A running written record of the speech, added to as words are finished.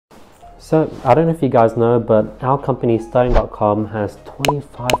So I don't know if you guys know, but our company Starting.com has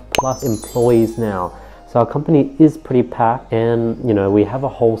 25 plus employees now. So our company is pretty packed, and we have a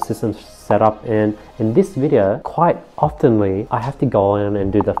whole system set up, and in this video quite oftenly I have to go in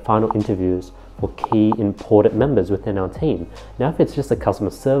and do the final interviews for key important members within our team. Now if it's just a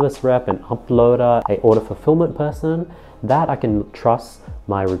customer service rep, an uploader, a order fulfillment person, that I can trust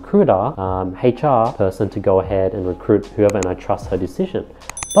my recruiter, HR person to go ahead and recruit whoever, and I trust her decision.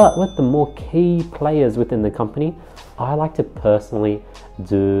 But with the more key players within the company, I like to personally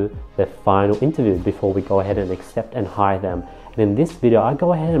do the final interview before we go ahead and accept and hire them. And in this video, I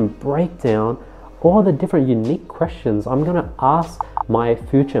go ahead and break down all the different unique questions I'm going to ask my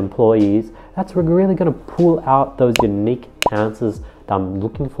future employees that's really going to pull out those unique answers that I'm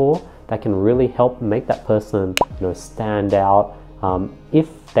looking for that can really help make that person stand out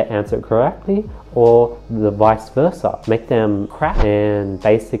if they answer it correctly, or the vice versa, make them crack and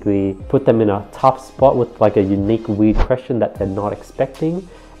basically put them in a tough spot with like a unique weird question that they're not expecting,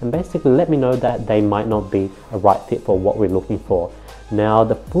 and basically let me know that they might not be a right fit for what we're looking for. Now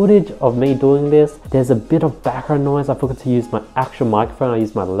the footage of me doing this, there's a bit of background noise. I forgot to use my actual microphone. I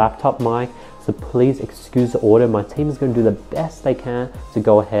used my laptop mic, so please excuse the audio. My team is going to do the best they can to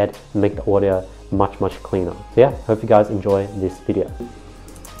go ahead and make the audio much cleaner. So yeah, hope you guys enjoy this video.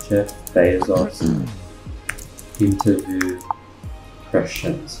 Jeff Bezos interview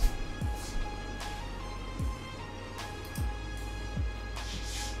questions.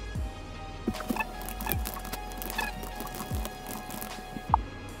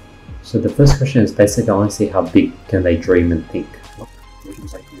 So the first question is basically, I want to see how big can they dream and think.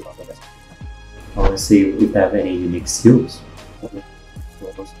 I want to see if they have any unique skills.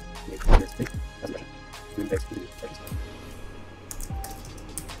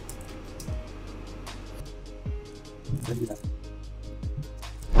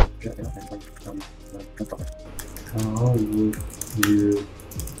 How would you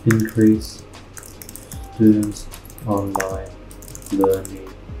increase students' online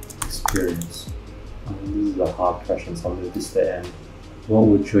learning experience? This is a hard question, so I'll move this to the end. What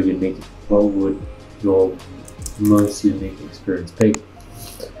would your most unique experience be?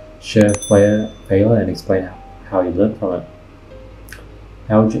 Share failure and explain how you learned from it.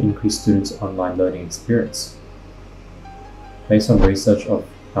 How would you increase students' online learning experience? Based on research of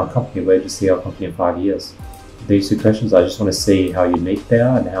our company, where do you see our company in 5 years? These two questions, I just want to see how unique they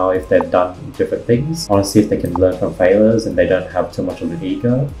are and how, if they've done different things. I want to see if they can learn from failures and they don't have too much of an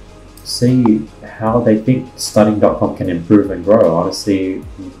ego. See how they think Starting.com can improve and grow. I want to see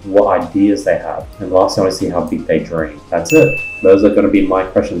what ideas they have. And lastly, I want to see how big they dream. That's it. Those are going to be my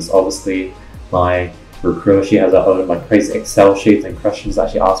questions. Obviously, my recruiter, she has her own like crazy Excel sheets and questions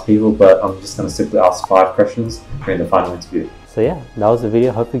that she asks people, but I'm just going to simply ask 5 questions during the final interview. So yeah, that was the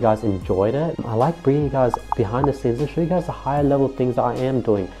video. Hope you guys enjoyed it. I like bringing you guys behind the scenes and show you guys the higher level things that I am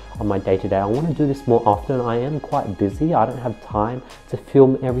doing on my day-to-day. I want to do this more often. I am quite busy. I don't have time to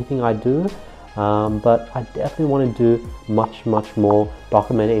film everything I do, but I definitely want to do much more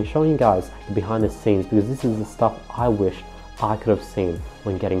documenting and showing you guys the behind the scenes, because this is the stuff I wish I could have seen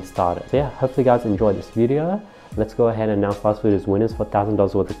when getting started. So yeah, hopefully you guys enjoyed this video. Let's go ahead and announce last video's winners for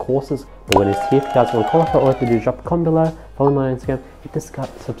 $1,000 worth of courses. The winners here. If you guys want to qualify, all you have to do is drop a comment below, follow me on Instagram, hit the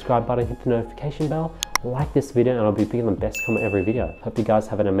subscribe button, hit the notification bell, like this video, and I'll be picking the best comment every video. Hope you guys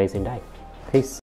have an amazing day. Peace.